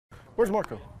Where's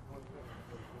Marco?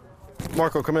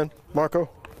 Marco, come in. Marco.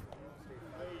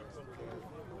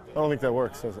 I don't think that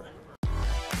works, does it?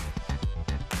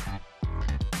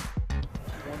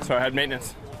 So I had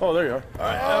maintenance. Oh, there you are. All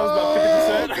right, that was about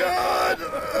 50%.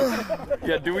 God!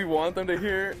 Yeah, do we want them to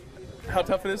hear how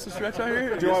tough it is to stretch out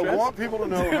here? Do I want people to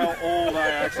know how old I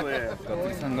actually am? What'd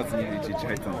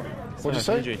you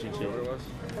say?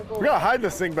 We gotta hide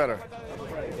this thing better.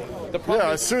 The problem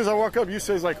Yeah, is, as soon as I walk up, you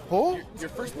say, like, oh? your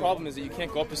first problem is that you can't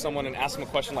go up to someone and ask them a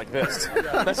question like this.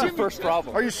 That's your first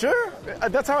problem. Are you sure?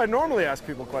 That's how I normally ask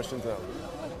people questions, though.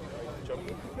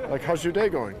 Like, how's your day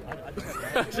going?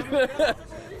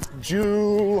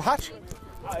 Juhachi?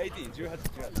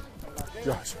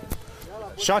 Juhachi.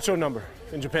 Shacho number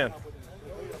in Japan.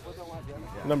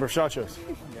 Number of shachos.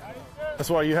 That's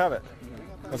why you have it.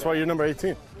 That's why you're number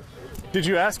 18. Did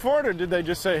you ask for it, or did they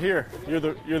just say, here, you're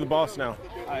the boss now?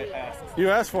 I asked. You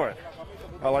asked for it.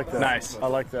 I like that. Nice. I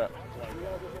like that.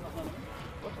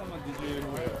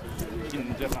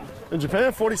 In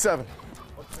Japan, 47.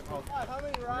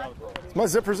 Is my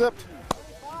zipper zipped?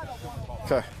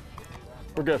 Okay.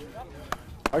 We're good.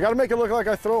 I got to make it look like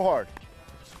I throw hard.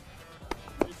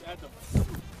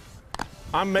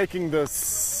 I'm making the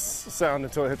sound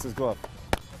until it hits his glove.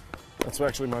 That's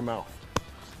actually my mouth.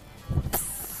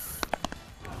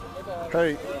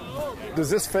 Hey, does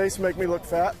this face make me look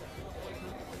fat?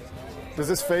 Does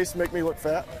this face make me look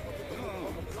fat?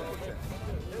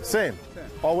 Same.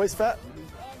 Always fat?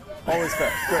 Always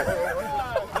fat.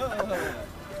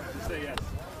 Great.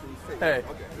 Hey,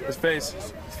 his face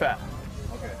is fat.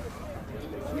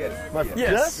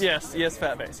 Yes,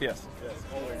 fat face, yes.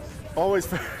 Always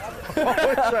fat.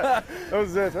 Always fat. That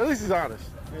was it. At least he's honest.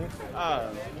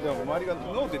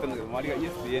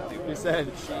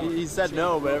 He said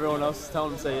no, but everyone else is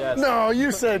telling him to say yes. No,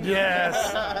 you said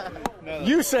yes.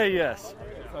 You say yes.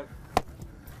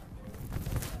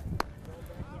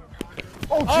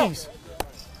 Oh, jeez.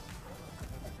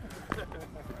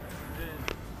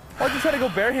 Why'd you try to go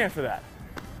barehand for that?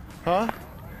 Huh?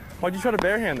 Why'd you try to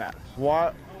barehand that?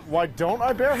 Why don't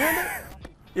I barehand it?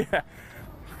 Yeah.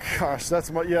 Gosh,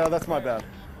 that's my bad.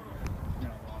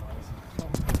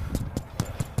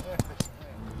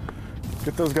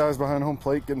 Get those guys behind home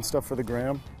plate getting stuff for the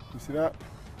gram. You see that?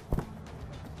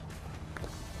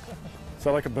 Is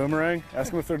that like a boomerang?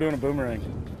 Ask them if they're doing a boomerang.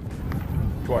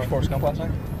 Did you watch Forrest Gump last night?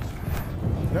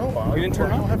 No, You didn't turn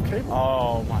I on? don't have cable.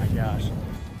 Oh my gosh.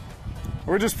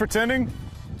 We're just pretending?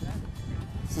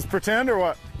 Is this pretend or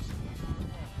what?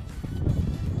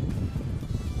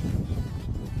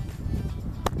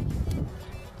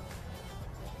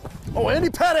 Oh, Andy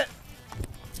Pettit!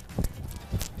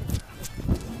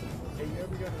 Hey, you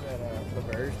ever go to that the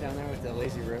birds down there with the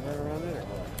lazy river around it, or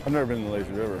what? I've never been in the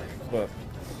Lazy River, but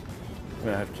I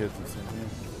mean, I have kids and stuff.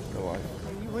 Yeah. No life.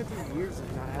 You went through years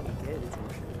of not having kids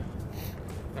and shit.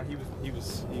 No, he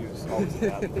was always a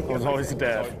dad. I was always a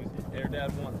dad. Air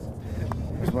dad once.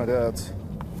 Here's my dad's.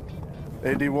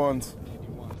 AD1s.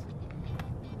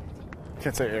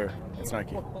 Can't say air. It's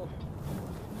Nike.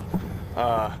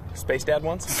 Space dad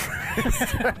once?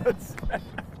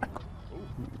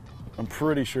 I'm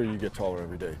pretty sure you get taller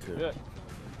every day, too. Yeah.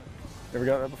 Ever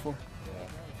got that before? Yeah.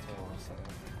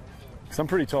 Because I'm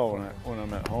pretty tall when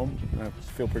I'm at home, and I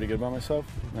feel pretty good about myself.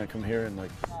 And I come here and,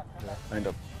 like, I end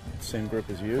up the same group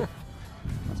as you.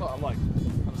 So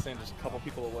I'm saying just a couple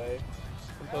people away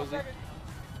from posing,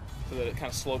 so that it kind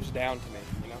of slopes down to me,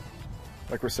 you know?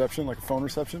 Like reception, like a phone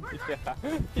reception? Yeah,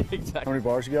 exactly. How many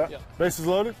bars you got? Yeah. Bases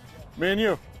loaded? Me and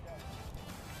you.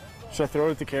 Should I throw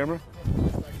it at the camera?